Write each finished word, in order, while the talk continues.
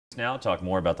Now talk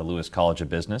more about the Lewis College of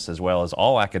Business as well as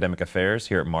all academic affairs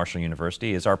here at Marshall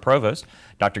University is our provost,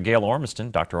 Dr. Gayle Ormiston.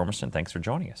 Dr. Ormiston, thanks for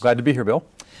joining us. Glad to be here, Bill.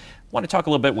 I want to talk a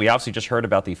little bit. We obviously just heard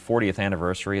about the 40th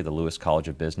anniversary of the Lewis College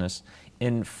of Business.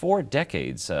 In 4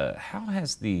 decades, how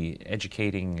has the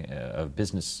educating of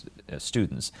business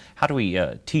students, how do we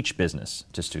teach business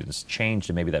to students changed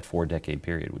in maybe that 4-decade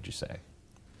period, would you say?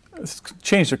 It's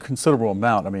changed a considerable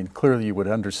amount. I mean, clearly you would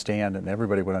understand, and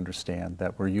everybody would understand,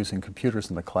 that we're using computers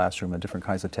in the classroom and different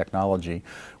kinds of technology.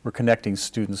 We're connecting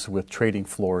students with trading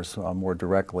floors more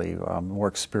directly, more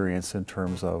experience in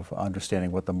terms of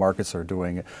understanding what the markets are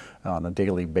doing on a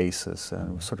daily basis,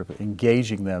 and sort of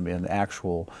engaging them in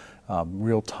actual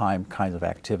real-time kinds of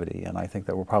activity. And I think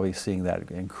that we're probably seeing that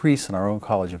increase in our own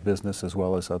College of Business as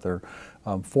well as other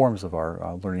forms of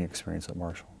our learning experience at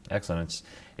Marshall. Excellent.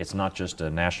 It's not just a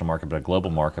national market, but a global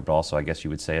market, but also, I guess you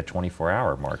would say, a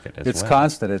 24-hour market as well. It's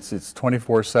constant. It's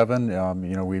 24/7.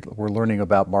 You know, we're learning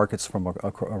about markets from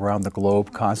around the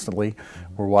globe constantly.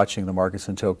 We're watching the markets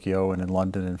in Tokyo and in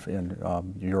London and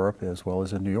in Europe as well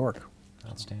as in New York.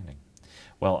 Outstanding.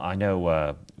 Well, I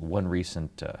know one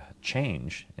recent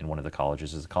change in one of the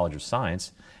colleges is the College of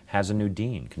Science has a new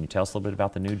dean. Can you tell us a little bit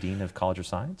about the new dean of College of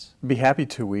Science? Be happy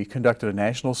to. We conducted a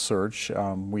national search.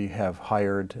 We have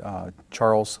hired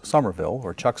Charles Somerville,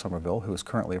 or Chuck Somerville, who is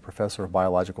currently a professor of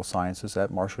biological sciences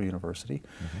at Marshall University.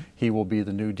 He will be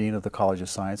the new dean of the College of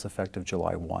Science effective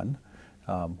July 1.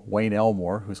 Wayne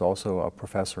Elmore, who's also a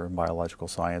professor in biological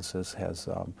sciences, has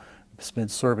been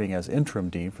serving as interim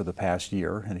dean for the past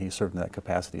year, and he served in that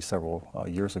capacity several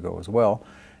years ago as well.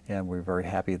 And we're very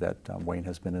happy that Wayne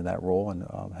has been in that role and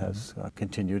has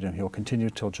continued, and he'll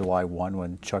continue till July 1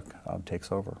 when Chuck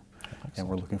takes over. Excellent. And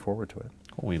we're looking forward to it.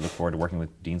 Cool. We look forward to working with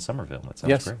Dean Somerville. That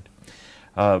sounds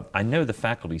great. I know the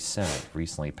Faculty Senate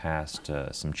recently passed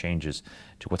some changes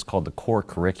to what's called the core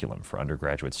curriculum for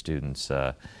undergraduate students.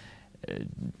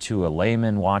 To a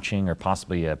layman watching or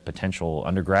possibly a potential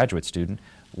undergraduate student,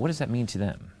 what does that mean to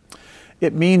them?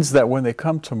 It means that when they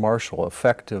come to Marshall,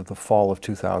 effective the fall of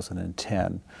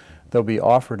 2010, they'll be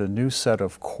offered a new set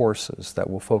of courses that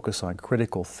will focus on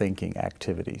critical thinking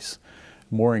activities.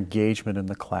 More engagement in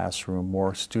the classroom,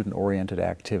 more student-oriented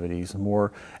activities,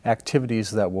 more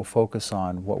activities that will focus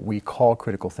on what we call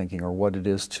critical thinking, or what it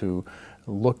is to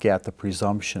look at the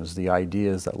presumptions, the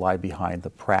ideas that lie behind the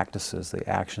practices, the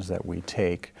actions that we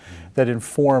take, that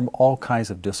inform all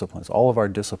kinds of disciplines. All of our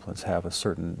disciplines have a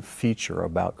certain feature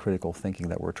about critical thinking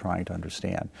that we're trying to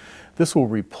understand. This will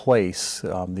replace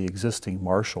the existing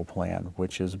Marshall Plan,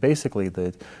 which is basically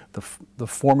the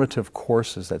formative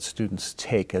courses that students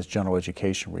take as general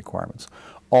education requirements.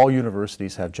 All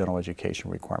universities have general education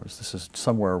requirements. This is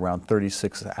somewhere around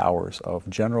 36 hours of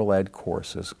general ed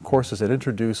courses, courses that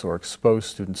introduce or expose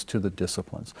students to the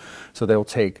disciplines. So they'll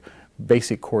take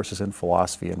basic courses in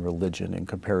philosophy and religion, in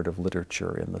comparative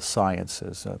literature, in the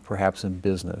sciences, perhaps in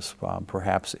business,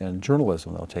 perhaps in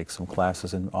journalism. They'll take some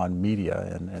classes on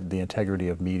media and the integrity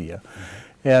of media.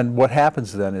 And what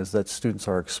happens then is that students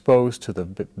are exposed to the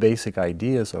basic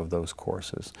ideas of those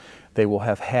courses. They will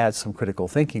have had some critical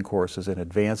thinking courses in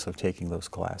advance of taking those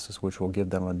classes, which will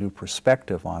give them a new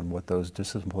perspective on what those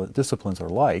disciplines are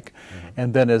like.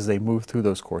 And then as they move through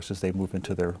those courses, they move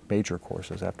into their major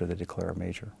courses after they declare a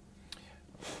major.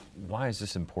 Why is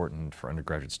this important for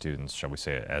undergraduate students, shall we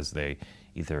say, as they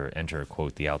either enter,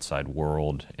 quote, the outside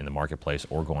world in the marketplace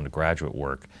or go into graduate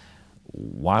work?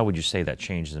 Why would you say that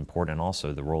change is important, and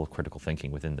also the role of critical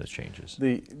thinking within those changes?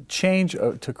 The change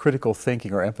to critical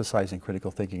thinking, or emphasizing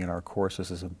critical thinking in our courses,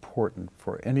 is important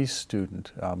for any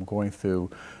student going through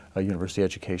a university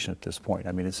education at this point.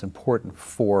 I mean, it's important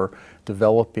for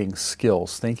developing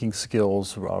skills, thinking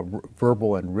skills,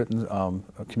 verbal and written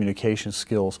communication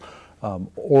skills,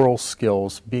 oral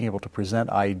skills, being able to present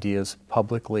ideas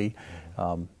publicly,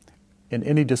 in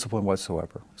any discipline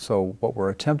whatsoever. So what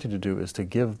we're attempting to do is to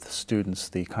give the students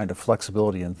the kind of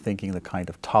flexibility in thinking, the kind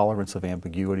of tolerance of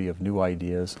ambiguity, of new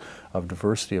ideas, of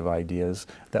diversity of ideas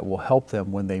that will help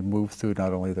them when they move through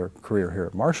not only their career here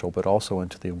at Marshall, but also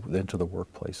into the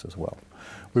workplace as well.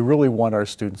 We really want our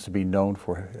students to be known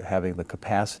for having the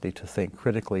capacity to think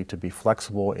critically, to be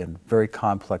flexible in very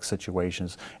complex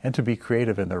situations, and to be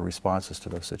creative in their responses to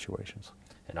those situations.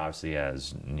 And obviously,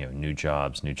 as you know, new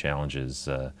jobs, new challenges,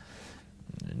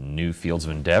 new fields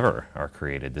of endeavor are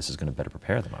created, this is going to better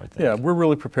prepare them, I would think. Yeah, we're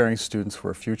really preparing students for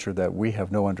a future that we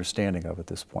have no understanding of at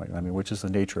this point. I mean, which is the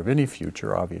nature of any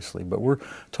future, obviously, but we're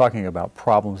talking about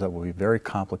problems that will be very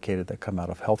complicated, that come out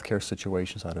of healthcare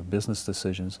situations, out of business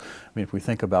decisions. I mean, if we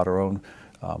think about our own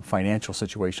financial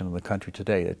situation in the country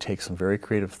today. It takes some very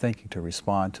creative thinking to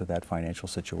respond to that financial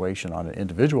situation on an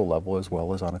individual level as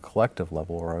well as on a collective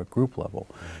level or a group level.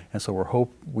 And so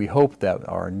we hope that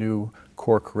our new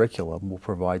core curriculum will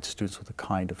provide students with the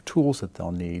kind of tools that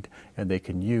they'll need and they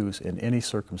can use in any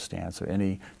circumstance or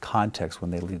any context when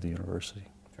they leave the university.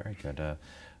 Very good.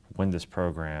 When this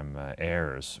program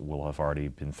airs, we'll have already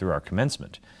been through our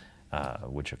commencement,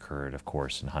 which occurred, of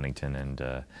course, in Huntington,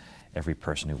 and every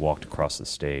person who walked across the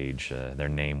stage, their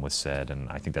name was said, and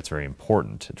I think that's very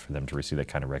important for them to receive that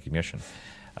kind of recognition.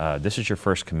 This is your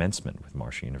first commencement with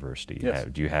Marshall University. Yes.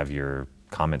 Do you have your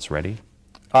comments ready?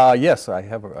 Yes, I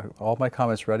have all my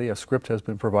comments ready. A script has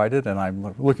been provided, and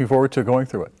I'm looking forward to going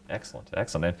through it. Excellent,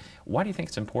 excellent. And why do you think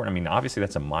it's important? I mean, obviously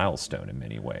that's a milestone in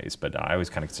many ways, but I always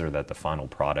kind of consider that the final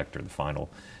product or the final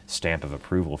stamp of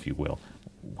approval, if you will.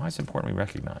 Why is it important we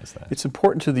recognize that? It's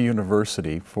important to the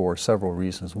university for several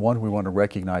reasons. One, we want to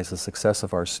recognize the success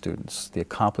of our students, the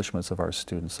accomplishments of our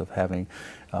students of having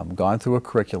gone through a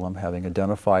curriculum, having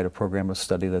identified a program of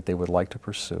study that they would like to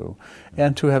pursue,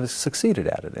 and to have succeeded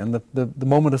at it. And the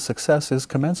moment of success is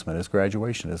commencement, is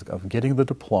graduation, is of getting the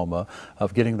diploma,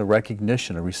 of getting the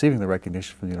recognition, or receiving the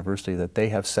recognition from the university that they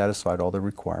have satisfied all the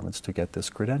requirements to get this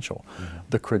credential.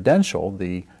 The credential,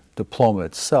 the diploma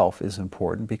itself, is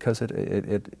important because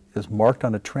it is marked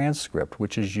on a transcript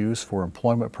which is used for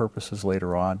employment purposes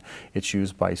later on. It's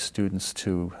used by students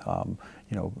to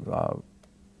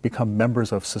become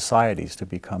members of societies, to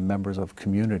become members of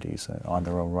communities on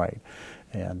their own right.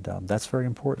 And that's very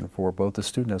important for both the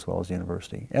student as well as the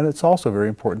university. And it's also very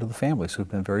important to the families who've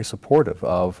been very supportive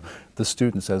of the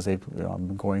students as they've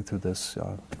been going through this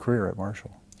career at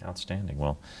Marshall. Outstanding.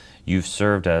 Well, you've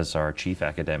served as our Chief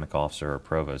Academic Officer or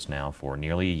Provost now for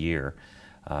nearly a year.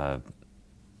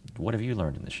 What have you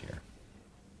learned in this year?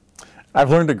 I've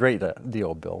learned a great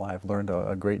deal, Bill. I've learned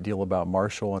a great deal about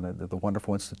Marshall and the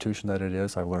wonderful institution that it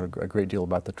is. I've learned a great deal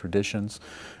about the traditions.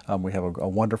 We have a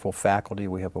wonderful faculty.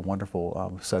 We have a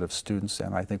wonderful set of students,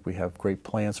 and I think we have great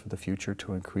plans for the future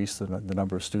to increase the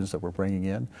number of students that we're bringing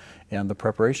in and the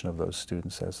preparation of those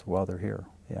students as while they're here.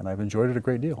 And I've enjoyed it a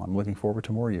great deal. I'm looking forward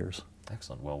to more years.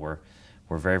 Excellent. Well,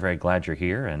 we're very, very glad you're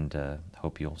here, and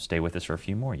hope you'll stay with us for a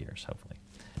few more years, hopefully.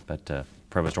 But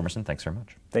Provost Ormiston, thanks very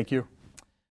much. Thank you.